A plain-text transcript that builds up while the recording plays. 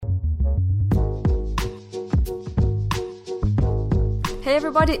Hey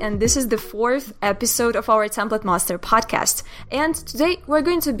everybody, and this is the 4th episode of our TemplateMonster podcast. And today we're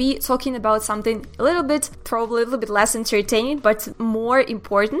going to be talking about something probably a little bit less entertaining, but more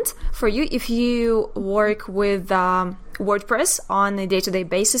important for you if you work with WordPress on a day-to-day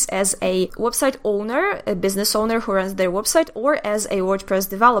basis as a website owner, a business owner who runs their website, or as a WordPress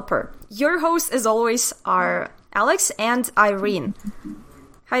developer. Your hosts, as always, are Alex and Irene.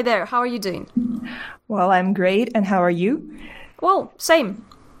 Hi there, how are you doing? Well, I'm great, and how are you? Well, same.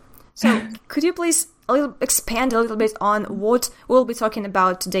 So, could you please expand a little bit on what we'll be talking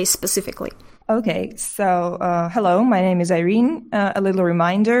about today specifically? Okay, so hello, my name is Irene. A little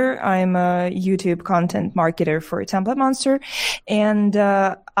reminder, I'm a YouTube content marketer for TemplateMonster, and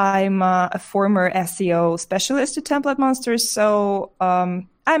I'm a former SEO specialist at TemplateMonster, so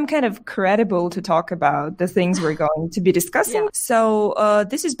I'm kind of credible to talk about the things we're going to be discussing. Yeah. So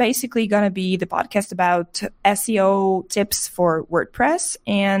this is basically going to be the podcast about SEO tips for WordPress,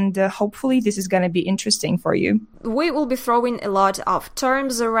 and hopefully this is going to be interesting for you. We will be throwing a lot of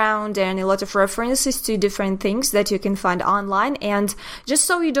terms around and a lot of references to different things that you can find online. And just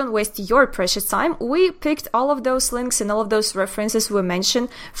so you don't waste your precious time, we picked all of those links and all of those references we mentioned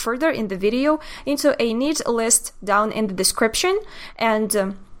further in the video into a neat list down in the description.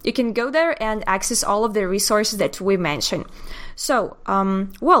 And you can go there and access all of the resources that we mentioned. So,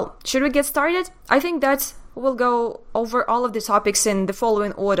 well, should we get started? I think that we'll go over all of the topics in the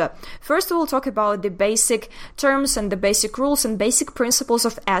following order. First, we'll talk about the basic terms and the basic rules and basic principles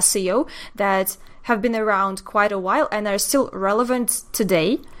of SEO that have been around quite a while and are still relevant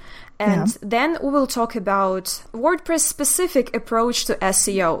today. And then we will talk about WordPress specific approach to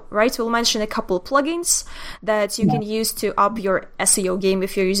SEO, right? We'll mention a couple plugins that you can use to up your SEO game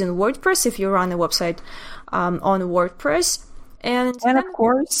if you're using WordPress, if you run a website on WordPress. And of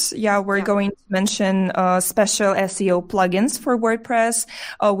course, we're going to mention special SEO plugins for WordPress,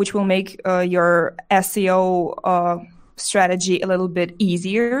 which will make your SEO strategy a little bit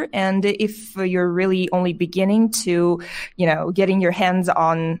easier. And if you're really only beginning to, getting your hands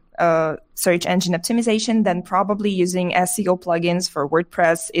on search engine optimization, then probably using SEO plugins for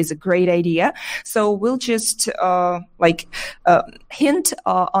WordPress is a great idea. So we'll just hint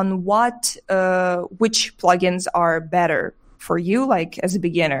on which plugins are better for you, like as a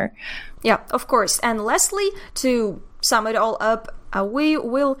beginner. Yeah, of course. And lastly, to sum it all up, we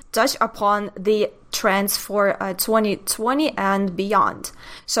will touch upon the trends for 2020 and beyond.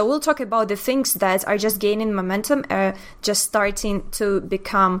 So we'll talk about the things that are just gaining momentum, just starting to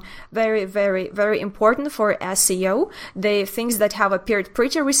become very, very, very important for SEO. The things that have appeared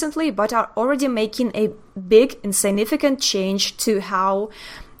pretty recently, but are already making a big and significant change to how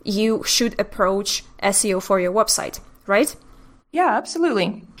you should approach SEO for your website, right? Yeah,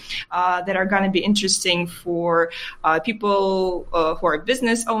 absolutely. That are going to be interesting for people who are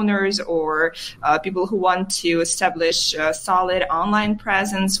business owners or people who want to establish a solid online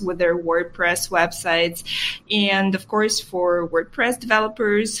presence with their WordPress websites. And of course, for WordPress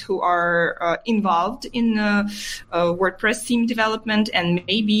developers who are involved in WordPress theme development, and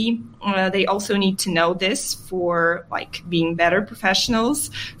maybe they also need to know this for being better professionals.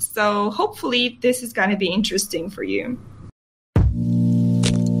 So hopefully this is going to be interesting for you.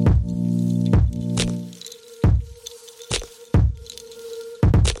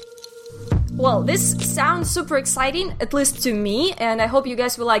 Well, this sounds super exciting, at least to me, and I hope you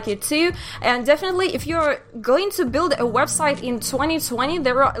guys will like it too. And definitely, if you're going to build a website in 2020,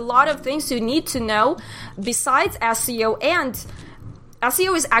 there are a lot of things you need to know besides SEO. And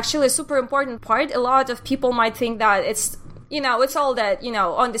SEO is actually a super important part. A lot of people might think that it's all that,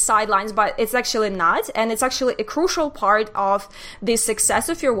 on the sidelines, but it's actually not. And it's actually a crucial part of the success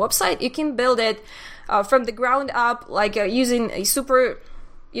of your website. You can build it from the ground up, using a super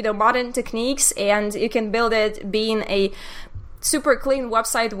modern techniques, and you can build it being a super clean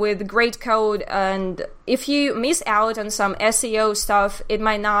website with great code. And if you miss out on some SEO stuff, it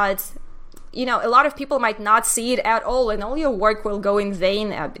might not, a lot of people might not see it at all, and all your work will go in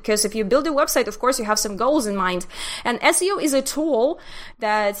vain. Because if you build a website, of course, you have some goals in mind. And SEO is a tool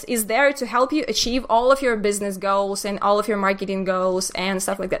that is there to help you achieve all of your business goals and all of your marketing goals and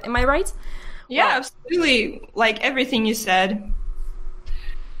stuff like that. Am I right? Yeah, absolutely. Like everything you said.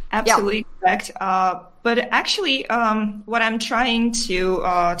 Absolutely. correct. But actually, what I'm trying to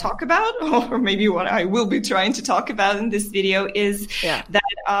talk about, or maybe what I will be trying to talk about in this video, is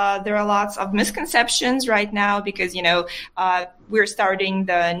that there are lots of misconceptions right now because, we're starting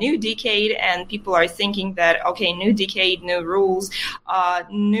the new decade and people are thinking that, okay, new decade, new rules,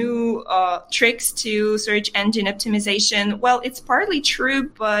 new tricks to search engine optimization. Well, it's partly true,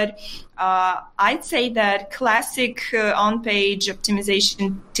 but I'd say that classic on-page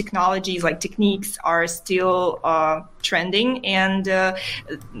optimization technologies, like techniques, are still trending, and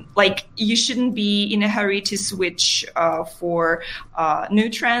you shouldn't be in a hurry to switch for new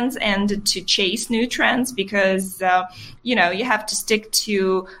trends and to chase new trends because you have to stick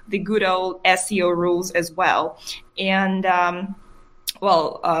to the good old SEO rules as well. And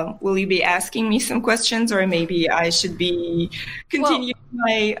will you be asking me some questions, or maybe I should be continuing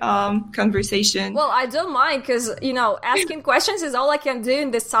my conversation? Well, I don't mind because, asking questions is all I can do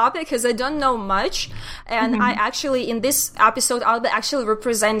in this topic because I don't know much. And I actually, in this episode, I'll be actually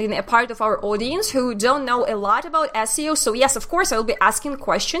representing a part of our audience who don't know a lot about SEO. So yes, of course, I'll be asking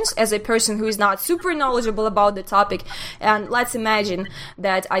questions as a person who is not super knowledgeable about the topic. And let's imagine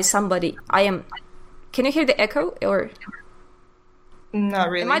that I am... Can you hear the echo or... Not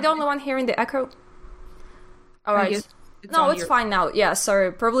really. Am I the only one hearing the echo? All right. No, it's fine now. Yeah,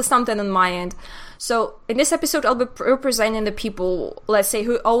 sorry. Probably something on my end. So in this episode, I'll be representing the people, let's say,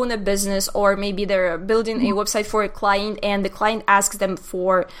 who own a business, or maybe they're building a website for a client and the client asks them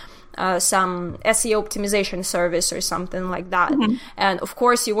for some SEO optimization service or something like that. And of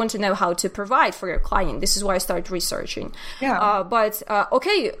course, you want to know how to provide for your client. This is why I started researching. Yeah.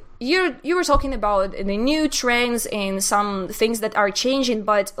 Okay. You were talking about the new trends and some things that are changing,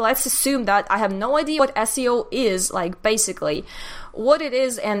 but let's assume that I have no idea what SEO is, like basically what it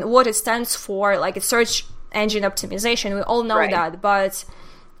is and what it stands for, like a search engine optimization. We all know that, but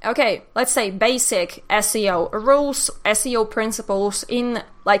okay, let's say basic SEO rules, SEO principles in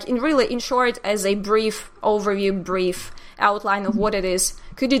short, as a brief overview, brief outline of what it is.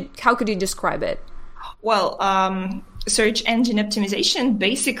 How could you describe it? Well, search engine optimization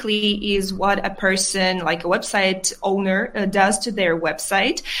basically is what a person, like a website owner, does to their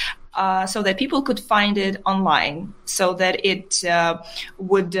website so that people could find it online, so that it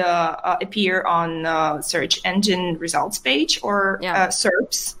would appear on search engine results page or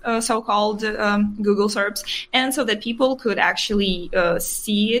SERPs, so-called Google SERPs, and so that people could actually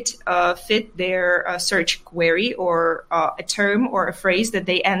see it fit their search query or a term or a phrase that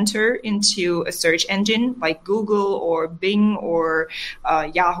they enter into a search engine like Google or Bing or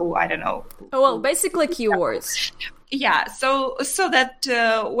Yahoo, I don't know. Well, basically keywords. Yeah, so that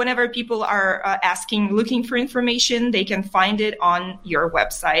whenever people are looking for information, they can find it on your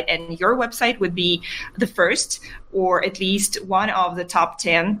website, and your website would be the first, or at least one of the top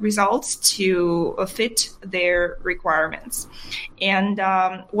 10 results to fit their requirements. And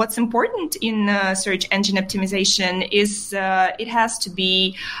what's important in search engine optimization is it has to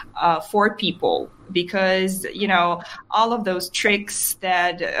be for people, because all of those tricks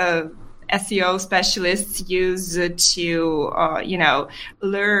that SEO specialists use to,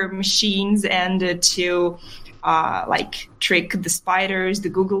 lure machines and to trick the spiders, the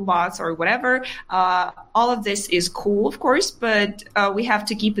Google bots, or whatever. All of this is cool, of course, but we have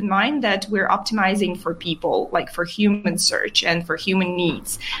to keep in mind that we're optimizing for people, like for human search and for human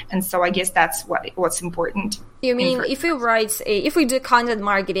needs. And so I guess that's what's important. You mean if we do content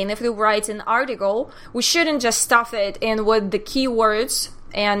marketing, if we write an article, we shouldn't just stuff it in with the keywords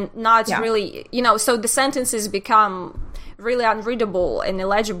and not really, so the sentences become really unreadable and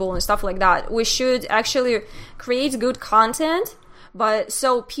illegible and stuff like that. We should actually create good content, but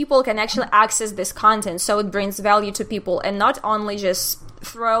so people can actually access this content, so it brings value to people, and not only just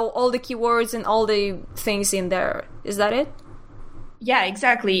throw all the keywords and all the things in there. Is that it? Yeah,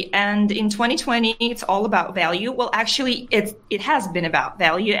 exactly. And in 2020, it's all about value. Well, actually, it has been about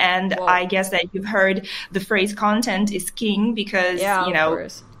value. And I guess that you've heard the phrase content is king because,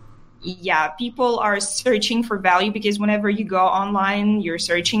 people are searching for value, because whenever you go online, you're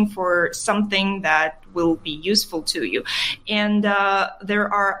searching for something that will be useful to you. And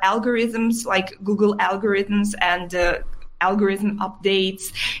there are algorithms like Google algorithms and algorithm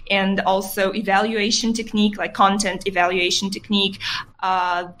updates, and also evaluation technique, like content evaluation technique,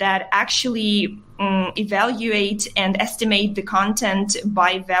 that actually evaluate and estimate the content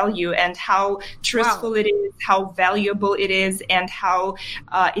by value and how truthful it is, how valuable it is, and how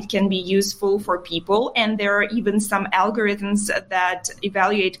it can be useful for people. And there are even some algorithms that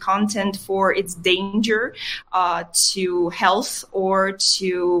evaluate content for its danger to health or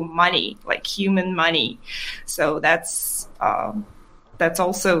to money, like human money. So that's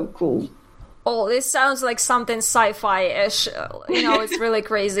also cool. Oh, this sounds like something sci-fi-ish. It's really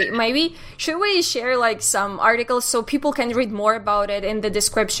crazy. Maybe should we share like some articles so people can read more about it in the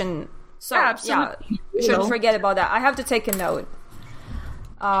description? So absolutely. Shouldn't forget about that. I have to take a note.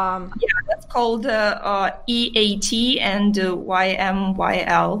 That's called EAT and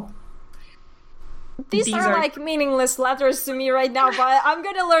YMYL. These are like meaningless letters to me right now, but I'm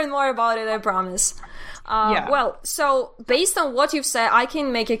going to learn more about it, I promise. Well, so based on what you've said, I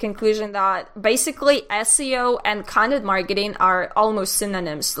can make a conclusion that basically SEO and content marketing are almost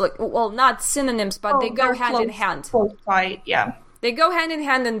synonyms. Like, well, not synonyms, but they go hand in hand. Yeah. They go hand in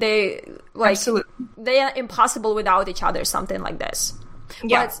hand, and they like Absolutely. They are impossible without each other. Something like this.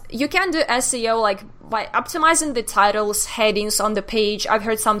 Yeah. But you can do SEO like by optimizing the titles, headings on the page. I've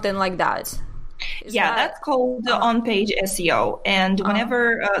heard something like that. That's called on-page SEO. And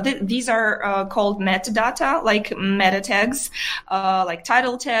whenever these are called metadata, like meta tags, like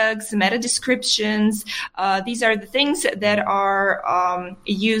title tags, meta descriptions. These are the things that are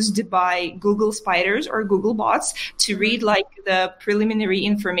used by Google spiders or Google bots to read like the preliminary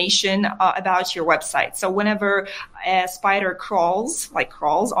information about your website. So whenever a spider crawls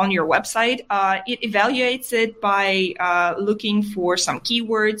on your website, it evaluates it by looking for some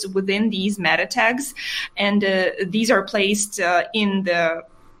keywords within these meta tags, and these are placed in the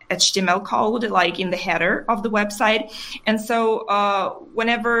HTML code, like in the header of the website. And so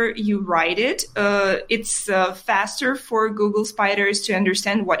whenever you write it, it's faster for Google spiders to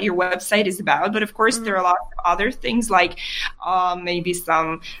understand what your website is about. But of course, there are a lot of other things like maybe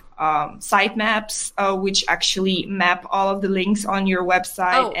some sitemaps, which actually map all of the links on your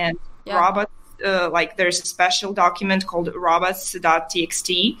website, and robots. Like there's a special document called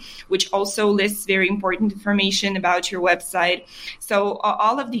robots.txt, which also lists very important information about your website. So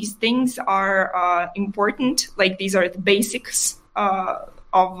all of these things are important. Like these are the basics of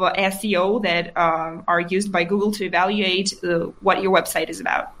SEO that are used by Google to evaluate what your website is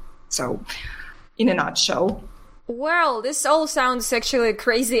about. So in a nutshell. Well, this all sounds actually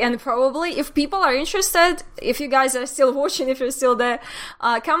crazy, and probably if people are interested, if you guys are still watching, if you're still there,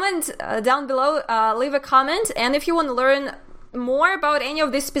 comment down below, leave a comment, and if you want to learn more about any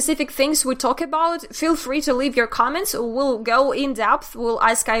of these specific things we talk about, feel free to leave your comments. We'll go in depth. We'll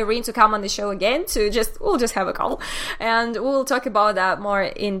ask Irene to come on the show again we'll just have a call, and we'll talk about that more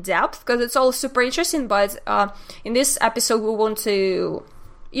in depth because it's all super interesting. But in this episode, we want to,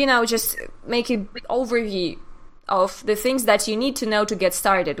 just make an overview of the things that you need to know to get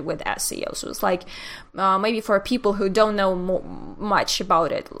started with SEO. So it's like maybe for people who don't know much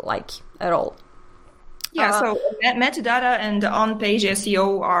about it, like at all. So metadata and on-page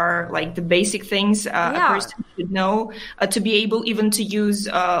SEO are like the basic things a person should know to be able even to use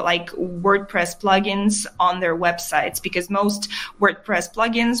like WordPress plugins on their websites, because most WordPress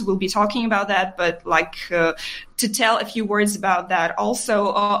plugins will be talking about that, but like to tell a few words about that. Also,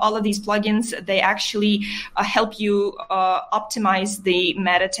 all of these plugins, they actually help you optimize the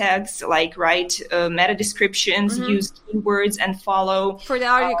meta tags, like write meta descriptions, use keywords, and follow for the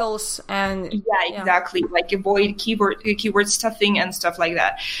articles. And exactly, like avoid keyword stuffing and stuff like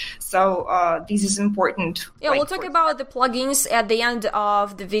that. So this is important. We'll talk about the plugins at the end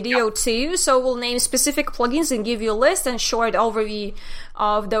of the video too. So we'll name specific plugins and give you a list and short overview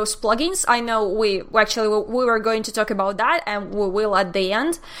of those plugins. I know we were going to talk about that, and we will at the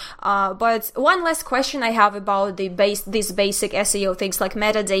end. But one last question I have about these basic SEO things like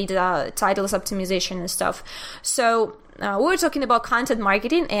metadata, titles optimization, and stuff. So we were talking about content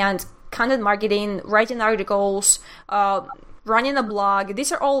marketing, writing articles, running a blog.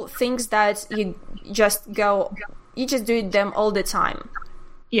 These are all things that you just do them all the time.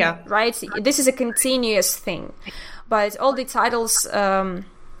 Yeah. Right? This is a continuous thing. But all the titles,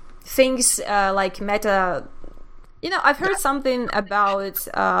 things like meta, I've heard something about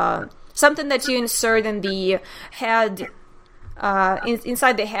something that you insert in the head,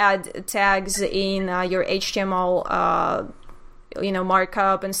 inside the head tags in your HTML,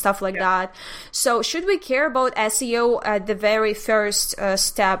 markup and stuff like that. So should we care about SEO at the very first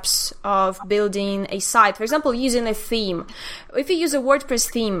steps of building a site? For example, using a theme. If you use a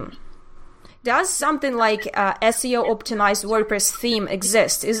WordPress theme, does something like SEO optimized WordPress theme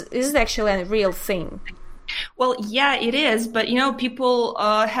exist? Is it actually a real thing? Well, yeah, it is. But, people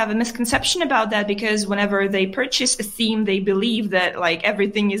have a misconception about that, because whenever they purchase a theme, they believe that like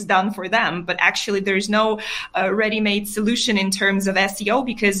everything is done for them. But actually, there's no ready-made solution in terms of SEO,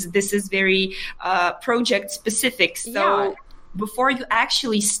 because this is very project specific. So before you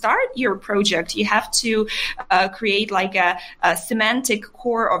actually start your project, you have to create like a semantic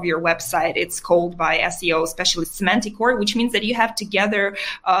core of your website. It's called by SEO specialists semantic core, which means that you have to gather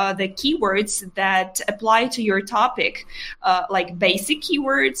the keywords that apply to your topic, like basic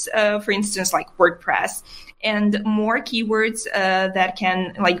keywords, for instance, like WordPress, and more keywords that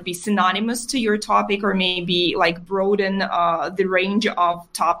can like be synonymous to your topic, or maybe like broaden the range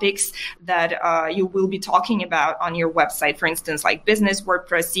of topics that you will be talking about on your website. For instance, like business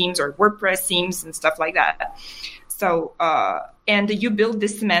WordPress themes or WordPress themes and stuff like that. So, and you build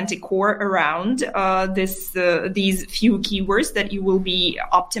this semantic core around these few keywords that you will be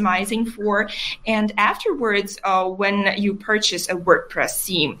optimizing for. And afterwards, when you purchase a WordPress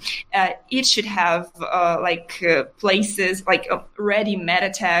theme, it should have places like ready meta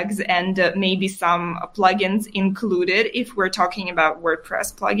tags and maybe some plugins included if we're talking about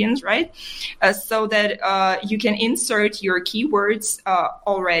WordPress plugins, right? So that you can insert your keywords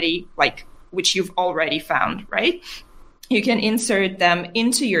already, like which you've already found, right? You can insert them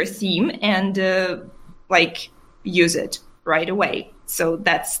into your theme and use it right away. So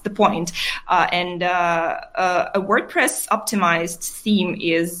that's the point. And a WordPress optimized theme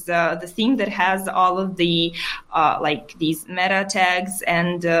is the theme that has all of the these meta tags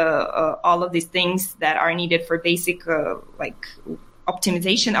and all of these things that are needed for basic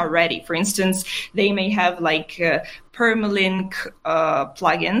optimization already. For instance, they may have permalink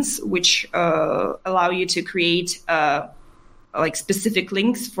plugins, which allow you to create specific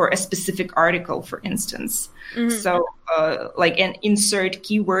links for a specific article, for instance. Mm-hmm. So and insert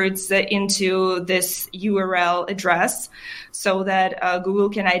keywords into this URL address so that Google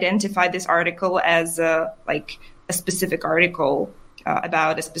can identify this article as a specific article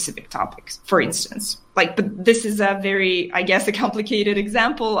about a specific topic, for instance. But this is a very, I guess, a complicated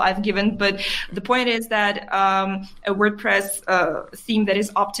example I've given. But the point is that a WordPress theme that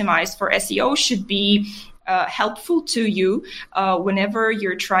is optimized for SEO should be helpful to you whenever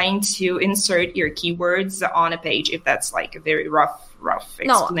you're trying to insert your keywords on a page, if that's a very rough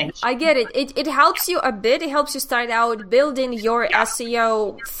explanation. No, I get it. It helps you a bit. It helps you start out building your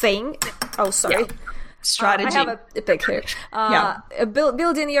SEO thing. Oh, sorry. Yeah. Strategy. I have a pic here.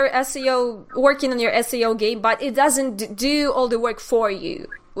 Building your SEO, working on your SEO game, but it doesn't do all the work for you.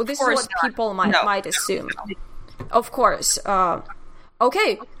 Well, this is what people might assume. Of course.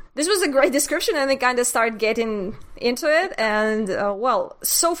 Okay. This was a great description, and I kind of start getting into it. And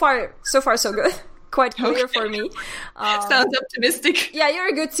so far, so good. Quite clear for me. Sounds optimistic. Yeah, you're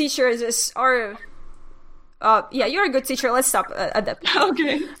a good teacher. You're a good teacher. Let's stop at that point.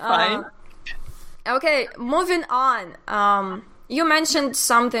 Okay, fine. Okay, moving on. You mentioned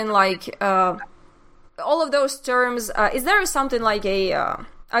something like all of those terms. Is there something like a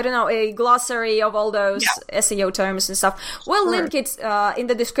glossary of all those SEO terms and stuff? We'll link it in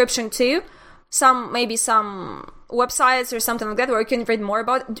the description too. Maybe some websites or something like that where you can read more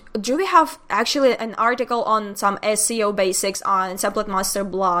about it. Do we have actually an article on some SEO basics on TemplateMonster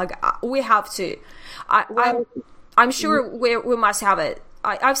blog? We have to. I'm sure we must have it.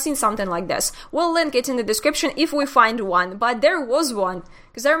 I've seen something like this. We'll link it in the description if we find one. But there was one,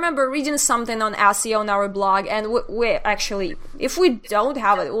 because I remember reading something on SEO on our blog, and we actually, if we don't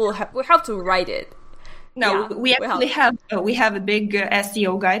have it, we have to write it. No, we actually have a big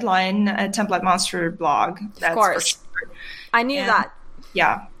SEO guideline at TemplateMonster blog. That's of course, for sure. I knew that.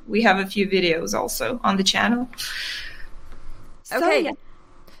 Yeah, we have a few videos also on the channel. Okay,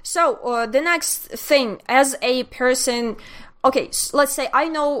 so the next thing, as a person. Okay, so let's say I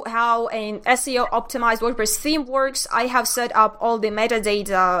know how an SEO optimized WordPress theme works. I have set up all the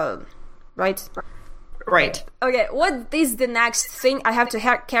metadata, right? Right. Okay, what is the next thing I have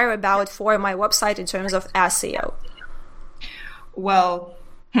to care about for my website in terms of SEO? Well,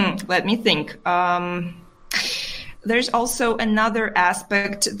 let me think. There's also another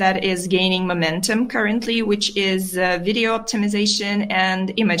aspect that is gaining momentum currently, which is video optimization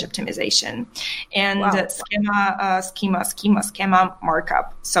and image optimization, and schema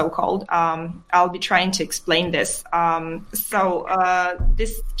markup, so-called. I'll be trying to explain this. So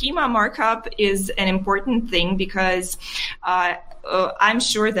this schema markup is an important thing because I'm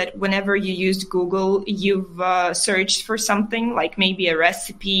sure that whenever you used Google, you've searched for something like maybe a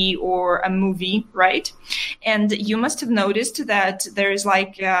recipe or a movie, right? And you must have noticed that there's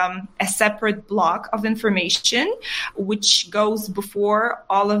a separate block of information which goes before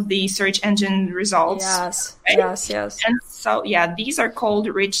all of the search engine results. Yes, right? yes. And so, these are called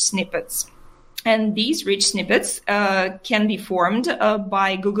rich snippets. And these rich snippets can be formed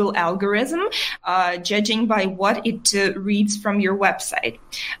by Google algorithm, judging by what it reads from your website.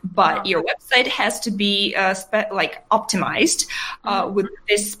 But your website has to be optimized with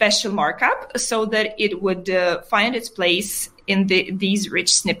this special markup so that it would find its place in these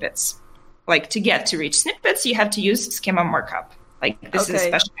rich snippets. Like to get to rich snippets, you have to use schema markup. Like this is a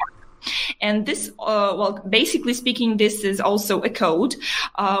special markup. And this, basically speaking, this is also a code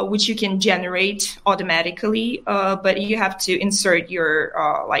which you can generate automatically, but you have to insert your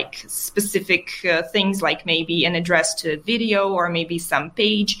specific things, like maybe an address to a video or maybe some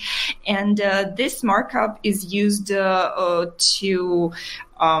page. And this markup is used to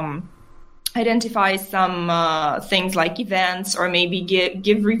identify some things like events, or maybe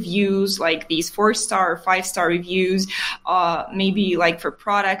give reviews, like these 4-star or 5-star reviews, maybe like for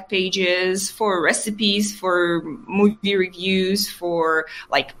product pages, for recipes, for movie reviews, for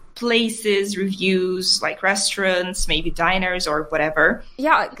like places reviews, like restaurants, maybe diners or whatever.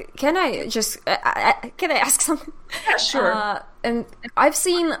 Yeah, can I ask something? Yeah, sure. And I've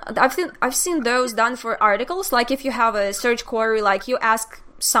seen those done for articles. Like if you have a search query, like you ask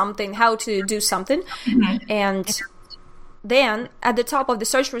something, how to do something, and then at the top of the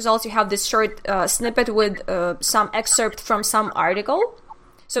search results you have this short snippet with some excerpt from some article.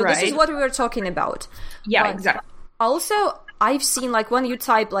 So this is what we were talking about. Yeah, but exactly. Also, I've seen like when you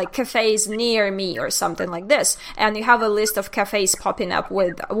type like cafes near me or something like this, and you have a list of cafes popping up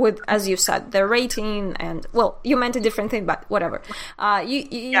with as you said, the rating, and well, you meant a different thing, but whatever.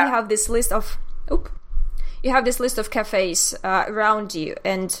 You have this list of you have this list of cafes around you,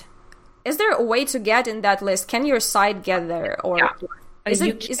 and is there a way to get in that list? Can your site get there, or is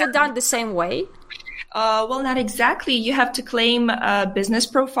it done the same way? Well, not exactly. You have to claim a business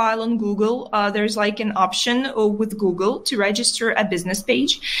profile on Google. There's like an option with Google to register a business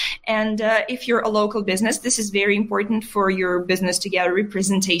page. And if you're a local business, this is very important for your business to get a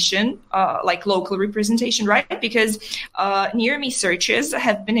representation, like local representation, right? Because near me searches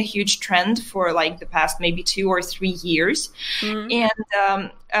have been a huge trend for like the past maybe 2 or 3 years.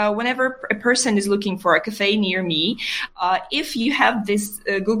 And whenever a person is looking for a cafe near me, if you have this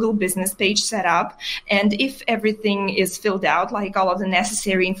Google business page set up, and if everything is filled out, like all of the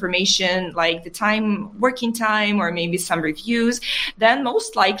necessary information, like the working time, or maybe some reviews, then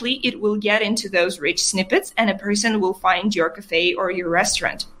most likely it will get into those rich snippets and a person will find your cafe or your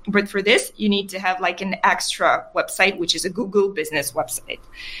restaurant. But for this, you need to have like an extra website, which is a Google business website,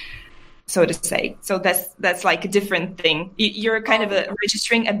 so to say. So that's like a different thing. You're kind of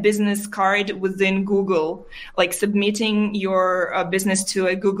registering a business card within Google, like submitting your business to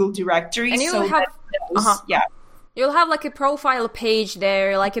a Google directory. And you'll you'll have like a profile page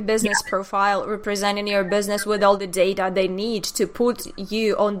there, like a business profile representing your business with all the data they need to put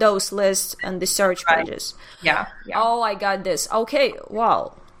you on those lists and the search pages. Yeah. Oh, I got this. Okay,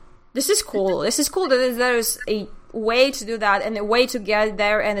 wow. This is cool. This is cool that there's a way to do that and a way to get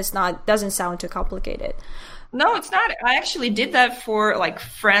there, and doesn't sound too complicated. No, it's not. I actually did that for like a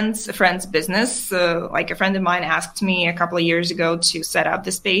friend's business. Like a friend of mine asked me a couple of years ago to set up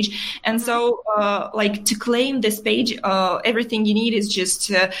this page. And so like to claim this page, everything you need is just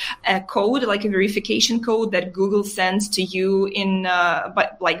a code, like a verification code that Google sends to you in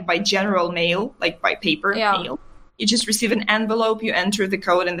by general mail, like by paper mail. You just receive an envelope, you enter the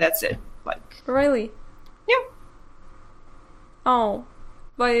code, and that's it. Like really? Yeah. Oh,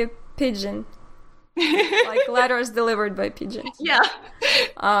 by a pigeon. Like letters delivered by pigeons. Yeah.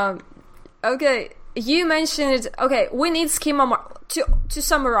 Okay, you mentioned, we need schema to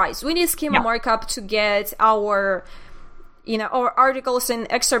summarize. We need schema markup to get our articles and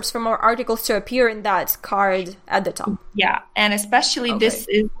excerpts from our articles to appear in that card at the top. Yeah, and especially this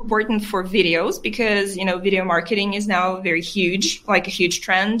is important for videos because, video marketing is now very huge, like a huge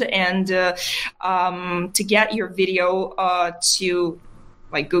trend. And to get your video to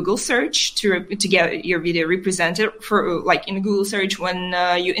like Google search, to get your video represented for like in Google search when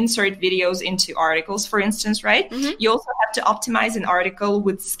you insert videos into articles, for instance, right? Mm-hmm. You also have to optimize an article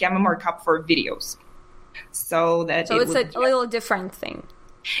with schema markup for videos. So it's a little different thing.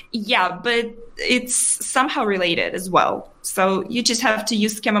 Yeah, but it's somehow related as well. So you just have to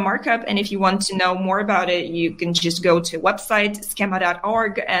use schema markup. And if you want to know more about it, you can just go to website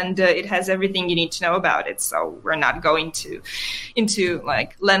schema.org, and it has everything you need to know about it. So we're not going into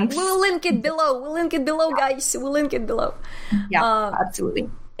like lengths. We'll link it below, guys. We'll link it below. Yeah, absolutely.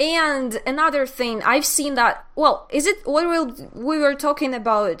 And another thing, I've seen that, is it what we were talking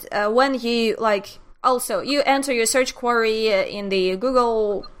about when you also you enter your search query in the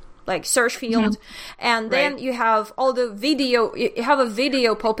Google like search field, and then you have all the video. You have a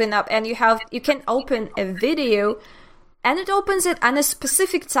video popping up, and you can open a video, and it opens it on a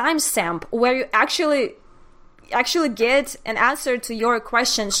specific timestamp where you actually get an answer to your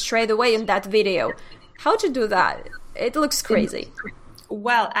question straight away in that video. How to do that? It looks crazy.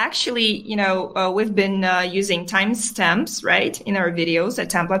 Well, actually, we've been using timestamps, right, in our videos at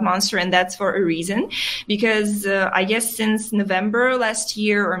TemplateMonster, and that's for a reason, because I guess since November last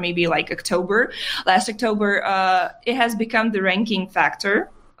year, or maybe like last October, it has become the ranking factor.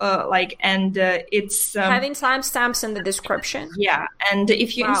 It's having timestamps in the description. Yeah, and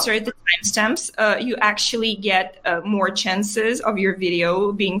if you insert the timestamps, you actually get more chances of your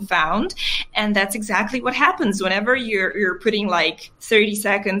video being found, and that's exactly what happens whenever you're putting like 30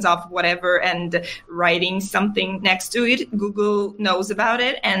 seconds of whatever and writing something next to it. Google knows about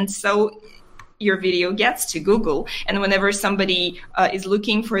it, and so your video gets to Google. And whenever somebody is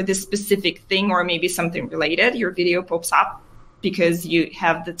looking for this specific thing or maybe something related, your video pops up, because you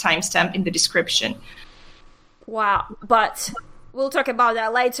have the timestamp in the description. Wow. But we'll talk about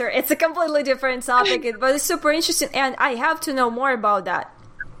that later. It's a completely different topic, but it's super interesting, and I have to know more about that.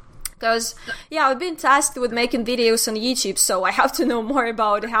 Because, I've been tasked with making videos on YouTube, so I have to know more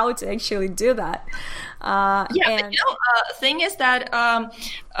about how to actually do that. Thing is that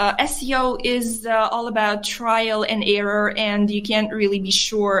SEO is all about trial and error, and you can't really be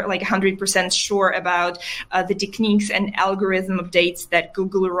sure, like 100% sure about the techniques and algorithm updates that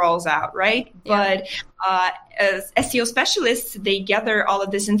Google rolls out, right? Yeah. But as SEO specialists, they gather all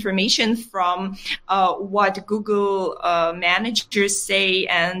of this information from what Google managers say,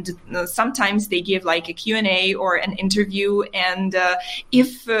 and sometimes they give like a Q&A or an interview, and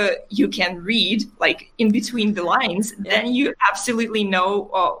if you can read like in between the lines, then you absolutely know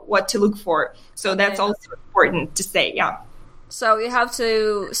what to look for. So that's also important to say, So you have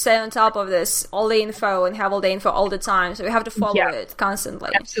to stay on top of this, all the info, and have all the info all the time. So you have to follow it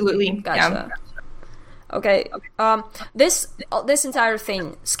constantly. Absolutely. Gotcha. Yeah. Okay. This entire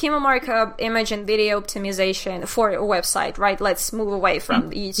thing, schema markup, image and video optimization for a website, right? Let's move away from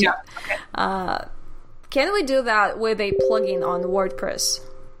the YouTube. Yeah. Okay. Can we do that with a plugin on WordPress?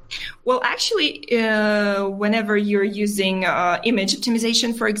 Well, actually, whenever you're using image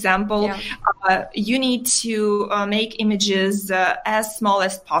optimization, for example, you need to make images as small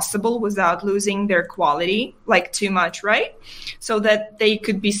as possible without losing their quality, like too much, right? So that they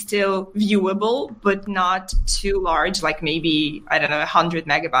could be still viewable, but not too large, like maybe, 100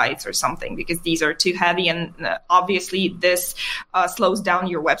 megabytes or something, because these are too heavy. And obviously, this slows down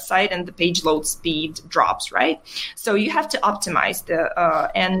your website and the page load speed drops, right? So you have to optimize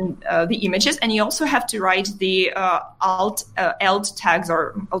the images, and you also have to write the alt tags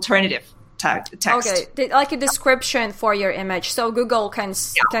or alternative text. Okay, like a description for your image, so Google can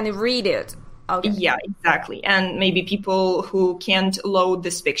read it. Okay. Yeah, exactly. And maybe people who can't load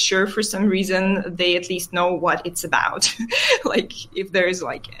this picture for some reason, they at least know what it's about. Like if there's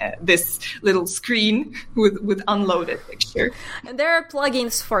like this little screen with unloaded picture. And there are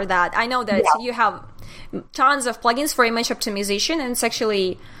plugins for that. I know that you have tons of plugins for image optimization, and it's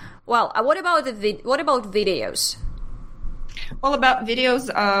actually, well, what about videos? Well, about videos,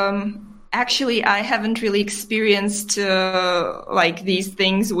 actually, I haven't really experienced like these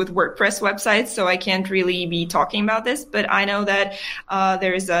things with WordPress websites, so I can't really be talking about this. But I know that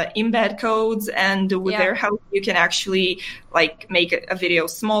there's embed codes, and with their help, you can actually like make a video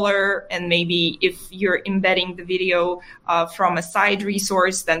smaller. And maybe if you're embedding the video from a side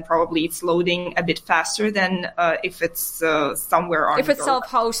resource, then probably it's loading a bit faster than if it's somewhere on. If it's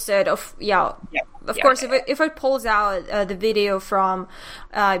self-hosted, Of course, if it pulls out the video from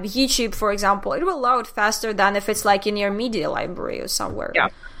YouTube, for example, it will load faster than if it's like in your media library or somewhere.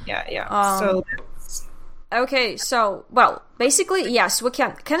 So okay, so, well, basically, yes, we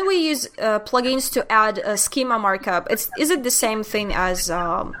can. Can we use plugins to add a schema markup? Is it the same thing as,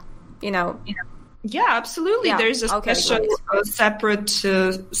 Yeah, absolutely. Yeah. There's a special separate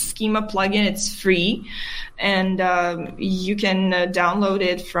schema plugin. It's free, and you can download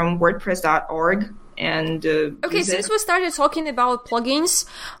it from WordPress.org. And since we started talking about plugins,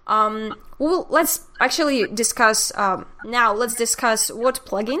 let's actually discuss now. Let's discuss what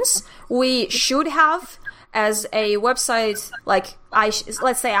plugins we should have as a website. Like,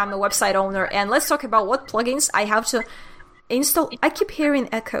 let's say I'm a website owner, and let's talk about what plugins I have to install. I keep hearing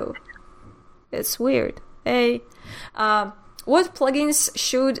echo. It's weird. Hey, what plugins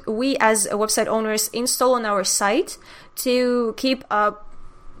should we as website owners install on our site to keep up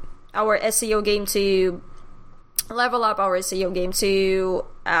our SEO game, to level up our SEO game, to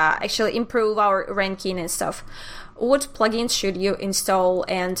actually improve our ranking and stuff? what plugins should you install,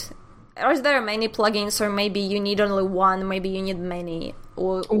 and are there many plugins, or maybe you need only one, maybe you need many?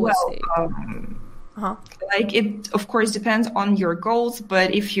 Or like it of course depends on your goals,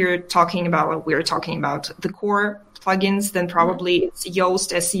 but if you're talking about what we're talking about, the core plugins, then probably it's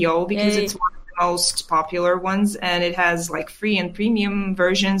Yoast SEO, because it's one of the most popular ones, and it has like free and premium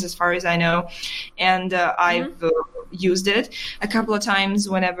versions as far as I know. And I've used it a couple of times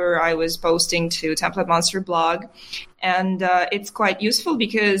whenever I was posting to TemplateMonster blog. And it's quite useful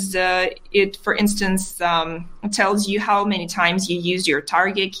because it, for instance, tells you how many times you used your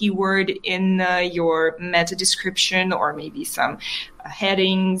target keyword in your meta description, or maybe some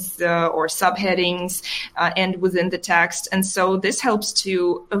headings or subheadings and within the text. And so this helps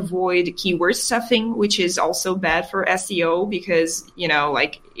to avoid keyword stuffing, which is also bad for SEO, because, you know,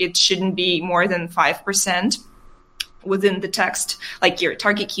 like it shouldn't be more than 5% within the text, like your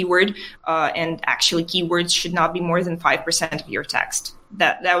target keyword, and actually keywords should not be more than 5% of your text.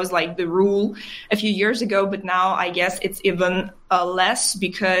 That was like the rule a few years ago, but now I guess it's even less,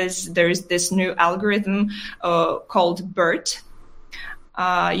 because there's this new algorithm called BERT.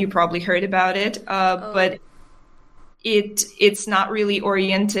 You probably heard about it, but it's not really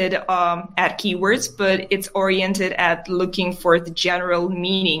oriented at keywords, but it's oriented at looking for the general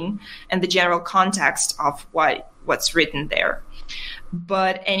meaning and the general context of what's written there.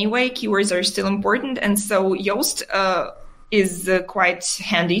 But anyway, keywords are still important, and so Yoast is quite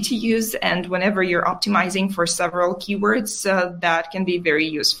handy to use, and whenever you're optimizing for several keywords, that can be very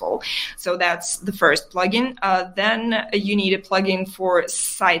useful. So that's the first plugin. Then you need a plugin for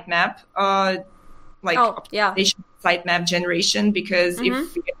sitemap, optimization, sitemap generation, because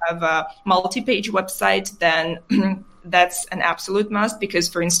if you have a multi-page website, then that's an absolute must, because,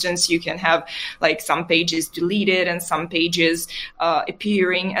 for instance, you can have like some pages deleted and some pages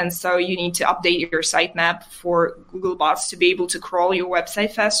appearing, and so you need to update your sitemap for Google bots to be able to crawl your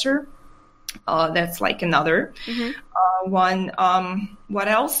website faster. That's like another one. What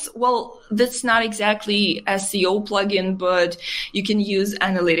else? Well, that's not exactly SEO plugin, but you can use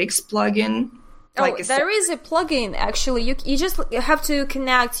analytics plugin. There is a plugin, actually. You just have to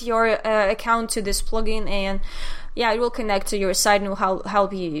connect your account to this plugin, and it will connect to your site and will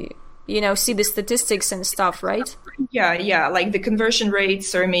help you, see the statistics and stuff, right? Yeah, like the conversion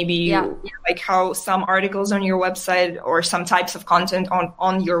rates, or maybe like how some articles on your website or some types of content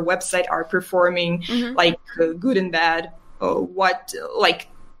on your website are performing, like good and bad.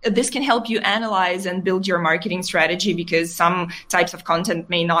 This can help you analyze and build your marketing strategy, because some types of content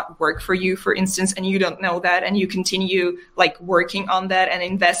may not work for you, for instance, and you don't know that, and you continue like working on that and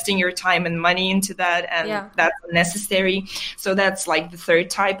investing your time and money into that, and that's necessary. So that's like the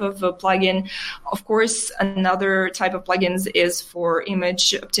third type of plugin. Of course, another type of plugins is for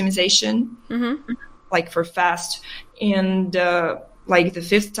image optimization, like for fast. And like the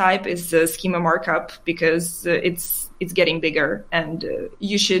fifth type is the schema markup, because it's getting bigger, and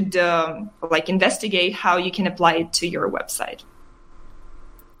you should investigate how you can apply it to your website.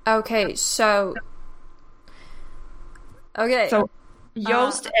 So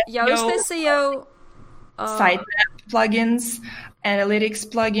Yoast SEO, sitemap plugins, analytics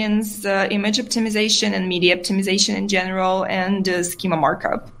plugins, image optimization and media optimization in general, and schema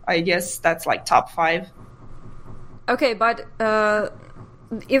markup. I guess that's like top 5. Okay, but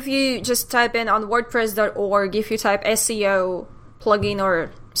if you just type in on WordPress.org, if you type SEO plugin or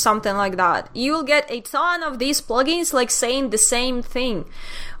something like that, you will get a ton of these plugins like saying the same thing.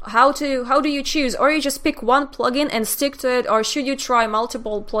 How do you choose? Or you just pick one plugin and stick to it, or should you try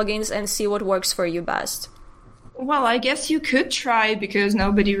multiple plugins and see what works for you best? Well, I guess you could try, because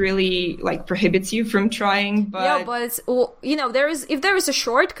nobody really prohibits you from trying. But if there is a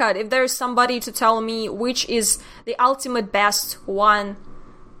shortcut, if there is somebody to tell me which is the ultimate best one.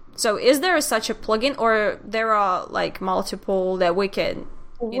 So is there such a plugin, or there are multiple that we can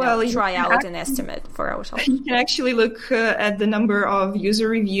try out and estimate for ourselves? You can actually look at the number of user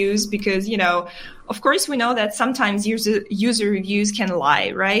reviews, because, of course, we know that sometimes user reviews can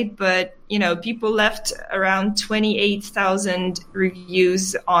lie, right? But, people left around 28,000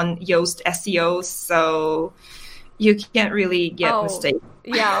 reviews on Yoast SEO, so you can't really get mistaken.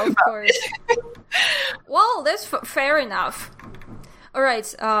 Yeah, of course. Well, that's fair enough. All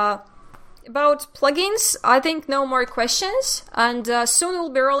right. About plugins, I think no more questions, and soon we'll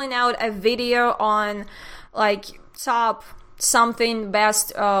be rolling out a video on top something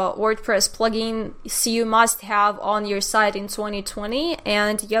best WordPress plugin you must have on your site in 2020,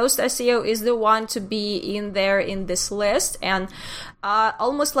 and Yoast SEO is the one to be in there in this list, and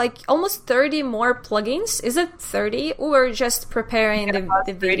almost 30 more plugins. Is it 30? We're just preparing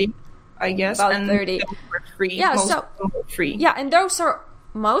the video. I guess. About and 30. free. Yeah, Most so of them are free. yeah, and those are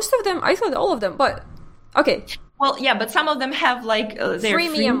most of them. I thought all of them, but okay. Well, yeah, but some of them have like their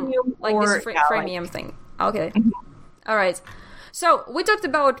Freemium, like or, this freemium thing. Okay. All right. So we talked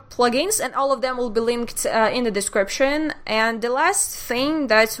about plugins, and all of them will be linked in the description. And the last thing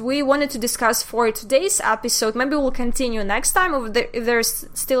that we wanted to discuss for today's episode, maybe we'll continue next time if there's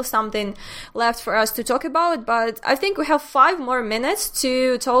still something left for us to talk about. But I think we have 5 more minutes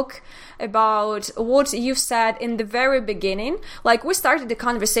to talk about what you've said in the very beginning. Like, we started the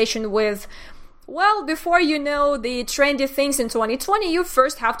conversation with, well, before you know the trendy things in 2020, you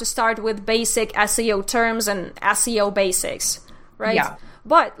first have to start with basic SEO terms and SEO basics, right? Yeah.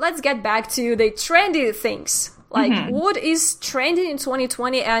 But let's get back to the trendy things. Like, what is trending in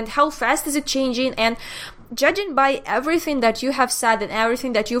 2020 and how fast is it changing? And judging by everything that you have said and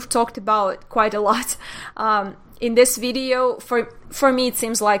everything that you've talked about quite a lot in this video, for me, it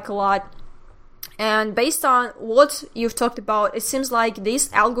seems like a lot. And based on what you've talked about, it seems like these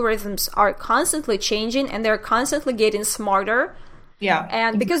algorithms are constantly changing and they're constantly getting smarter. Yeah.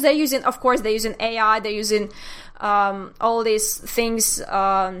 And because they're using, of course, they're using AI, they're using all these things,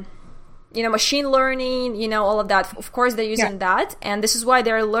 machine learning, all of that. Of course, they're using that. And this is why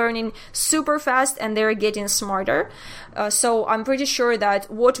they're learning super fast and they're getting smarter. So I'm pretty sure that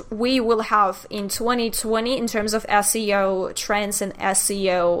what we will have in 2020 in terms of SEO trends and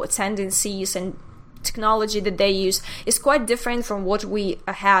SEO tendencies and technology that they use is quite different from what we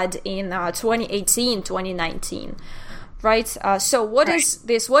had in 2018, 2019. Right? So what is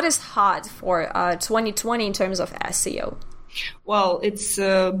this? What is hot for 2020 in terms of SEO? Well, it's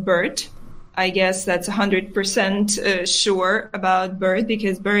BERT. I guess that's 100% sure about BERT,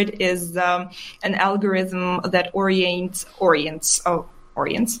 because BERT is an algorithm that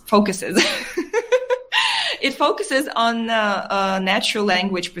focuses. It focuses on natural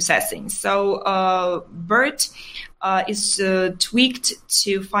language processing. So BERT is tweaked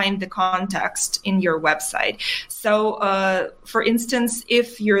to find the context in your website. So, for instance,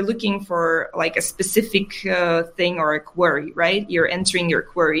 if you're looking for like a specific thing or a query, right? You're entering your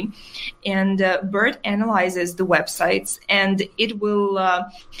query, and BERT analyzes the websites, and it will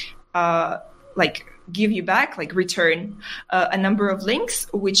give you back, return a number of links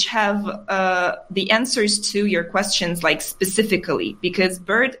which have the answers to your questions, specifically, because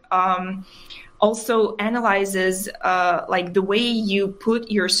BERT also analyzes the way you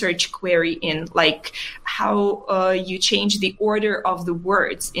put your search query in, how you change the order of the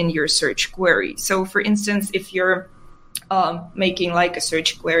words in your search query. So, for instance, if you're making a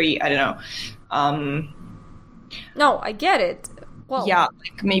search query, I don't know. No, I get it. Well, yeah,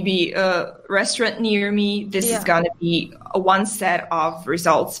 maybe a restaurant near me, this is going to be one set of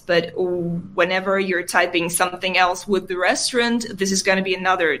results. But whenever you're typing something else with the restaurant, this is going to be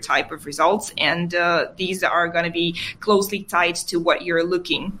another type of results. And these are going to be closely tied to what you're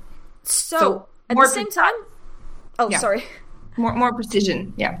looking. So at the same time... sorry. More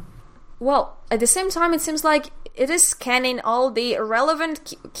precision, yeah. Well, at the same time, it seems like it is scanning all the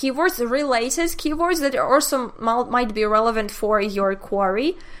relevant keywords, the related keywords that also might be relevant for your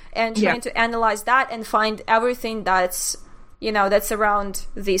query, and trying to analyze that and find everything that's, that's around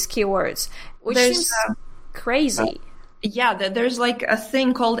these keywords, which seems crazy. There's a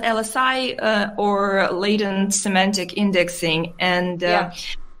thing called LSI or latent semantic indexing, and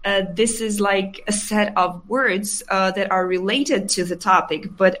this is a set of words that are related to the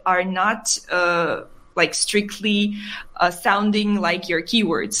topic, but are not strictly sounding like your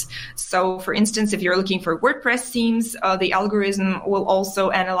keywords. So, for instance, if you're looking for WordPress themes, the algorithm will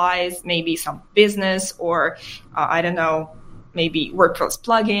also analyze maybe some business or, maybe WordPress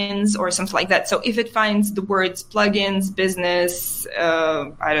plugins or something like that. So if it finds the words plugins, business,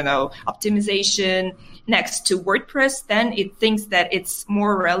 optimization next to WordPress, then it thinks that it's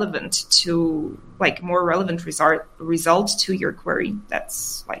more relevant to result to your query.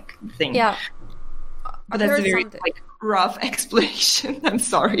 That's the thing. Yeah. But that's a very rough explanation. I'm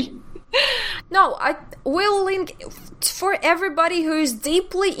sorry. No, I will link for everybody who is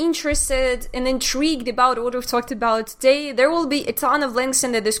deeply interested and intrigued about what we've talked about today. There will be a ton of links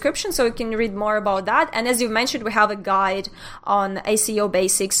in the description so you can read more about that. And as you mentioned, we have a guide on SEO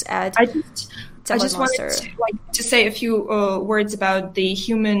basics at I just wanted to say a few words about the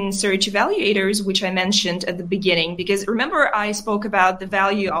human search evaluators, which I mentioned at the beginning, because remember I spoke about the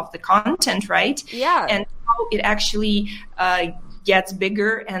value of the content, right? Yeah. And how it actually gets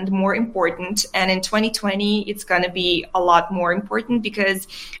bigger and more important. And in 2020, it's going to be a lot more important because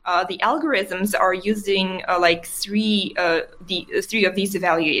the algorithms are using three of these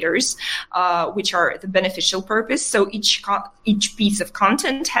evaluators, which are the beneficial purpose. So each piece of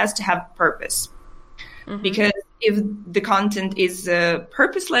content has to have purpose. because if the content is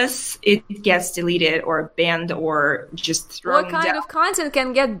purposeless, it gets deleted or banned or just thrown What kind down. of content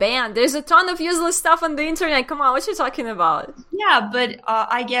can get banned? There's a ton of useless stuff on the internet. Come on, what you talking about? Yeah, but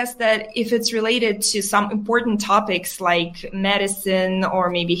I guess that if it's related to some important topics like medicine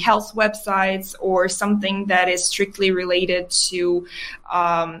or maybe health websites or something that is strictly related to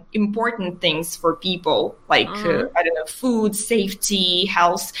important things for people, like, I don't know, food, safety,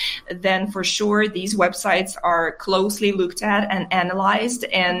 health, then for sure these websites are closely looked at and analyzed.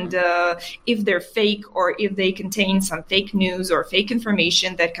 And if they're fake or if they contain some fake news or fake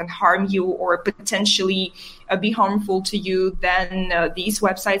information that can harm you or potentially be harmful to you, then these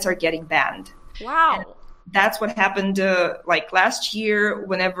websites are getting banned. Wow. And that's what happened like last year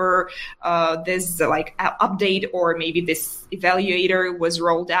whenever this like update or maybe this evaluator was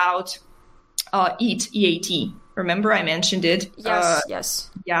rolled out, EAT. Remember I mentioned it? Yes.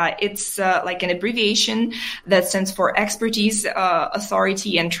 Yeah, it's like an abbreviation that stands for expertise,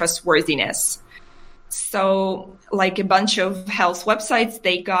 authority, and trustworthiness. So like a bunch of health websites,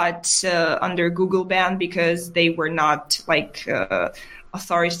 they got under Google ban because they were not like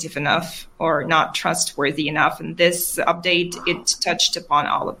authoritative enough or not trustworthy enough. And this update, it touched upon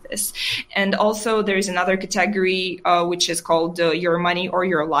all of this. And also there's another category which is called your money or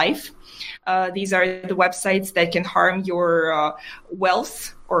your life. These are the websites that can harm your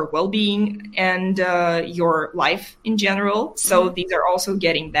wealth or well-being and your life in general. So these are also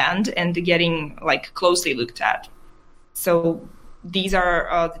getting banned and getting like closely looked at. So these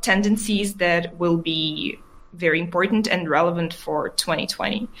are the tendencies that will be very important and relevant for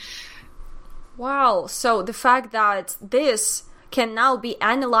 2020. Wow. So the fact that this can now be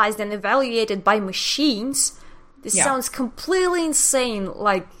analyzed and evaluated by machines, this sounds completely insane.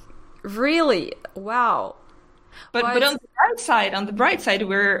 Like, really? Wow. But on the bright side,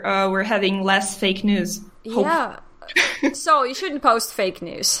 we're having less fake news. Yeah. So you shouldn't post fake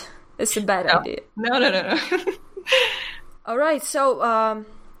news. It's a bad idea. No. All right. So,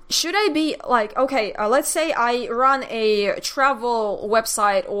 should I be like, okay, let's say I run a travel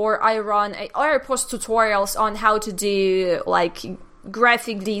website or I post tutorials on how to do like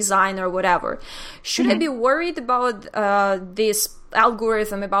graphic design or whatever. Should I be worried about this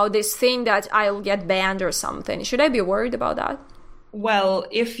algorithm, about this thing that I'll get banned or something? Should I be worried about that? Well,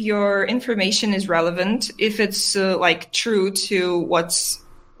 if your information is relevant, if it's like true to what's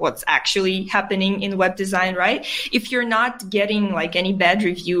actually happening in web design, right? If you're not getting like any bad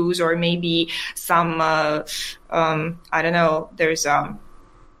reviews or maybe some, I don't know,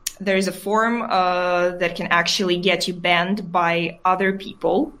 there's a form that can actually get you banned by other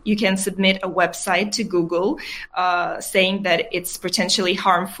people. You can submit a website to Google saying that it's potentially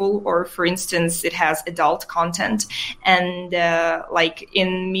harmful or, for instance, it has adult content. And like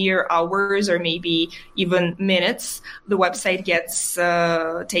in mere hours or maybe even minutes, the website gets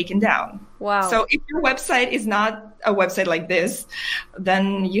taken down. Wow. So if your website is not a website like this,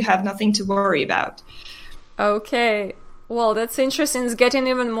 then you have nothing to worry about. Okay. Well, that's interesting. It's getting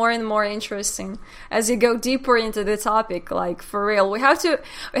even more and more interesting as you go deeper into the topic. Like, for real, we have to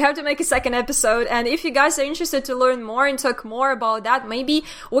make a second episode. And if you guys are interested to learn more and talk more about that, maybe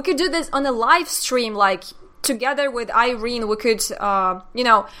we could do this on a live stream, like together with Irene. We could,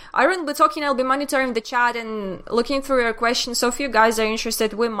 Irene will be talking. I'll be monitoring the chat and looking through your questions. So if you guys are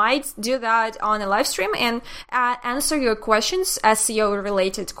interested, we might do that on a live stream and answer your questions, SEO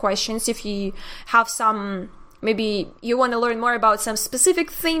related questions. If you have some, maybe you want to learn more about some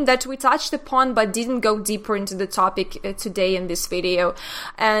specific thing that we touched upon but didn't go deeper into the topic today in this video.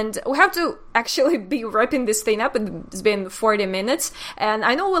 And we have to actually be wrapping this thing up. It's been 40 minutes. And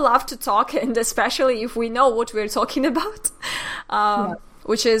I know we love to talk, and especially if we know what we're talking about.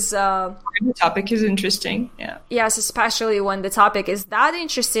 Which is... the topic is interesting, yeah. Yes, especially when the topic is that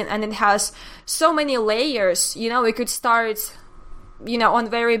interesting and it has so many layers. We could start... on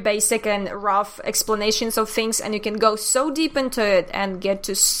very basic and rough explanations of things, and you can go so deep into it and get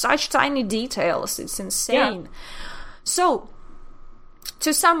to such tiny details. It's insane. Yeah. So,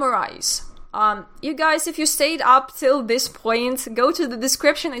 to summarize, you guys, if you stayed up till this point, go to the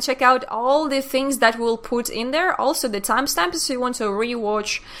description and check out all the things that we'll put in there. Also, the timestamps if you want to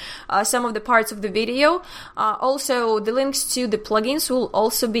rewatch some of the parts of the video. Also, the links to the plugins will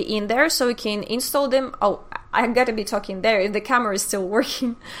also be in there, so you can install them. Oh, I gotta be talking there if the camera is still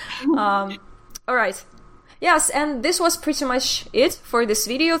working. All right. Yes, and this was pretty much it for this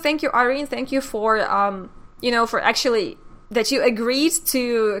video. Thank you, Irene. Thank you for, for actually that you agreed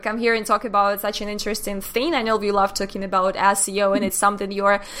to come here and talk about such an interesting thing. I know you love talking about SEO and it's something you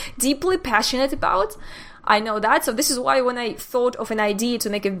are deeply passionate about. I know that. So this is why when I thought of an idea to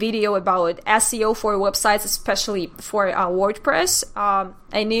make a video about SEO for websites, especially for WordPress,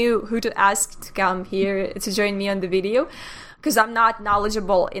 I knew who to ask to come here to join me on the video, because I'm not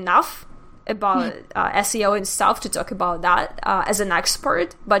knowledgeable enough about SEO and stuff to talk about that as an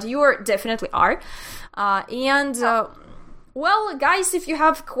expert, but you definitely are. Well, guys, if you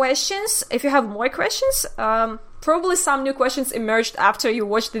have questions, if you have more questions, probably some new questions emerged after you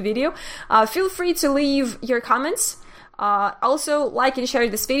watched the video, feel free to leave your comments. Also, like and share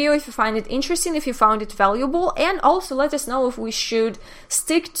this video if you find it interesting, if you found it valuable, and also let us know if we should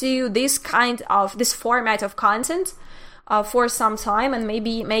stick to this format of content for some time, and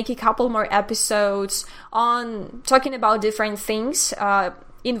maybe make a couple more episodes on talking about different things,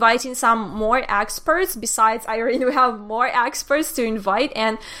 inviting some more experts. Besides, I already have more experts to invite,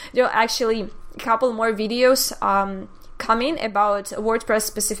 and there are actually a couple more videos coming about WordPress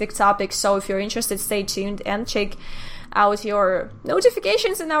specific topics. So if you're interested, stay tuned and check out your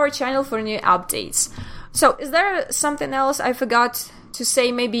notifications in our channel for new updates. So is there something else I forgot to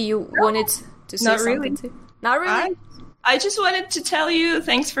say? Maybe you wanted to say something too? Not really? I just wanted to tell you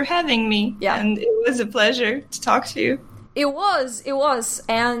thanks for having me. Yeah. And it was a pleasure to talk to you. It was,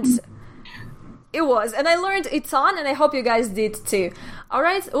 and I learned a ton, and I hope you guys did too. All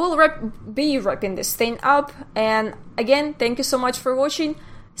right, we'll be wrapping this thing up, and again, thank you so much for watching.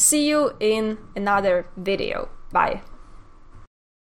 See you in another video. Bye.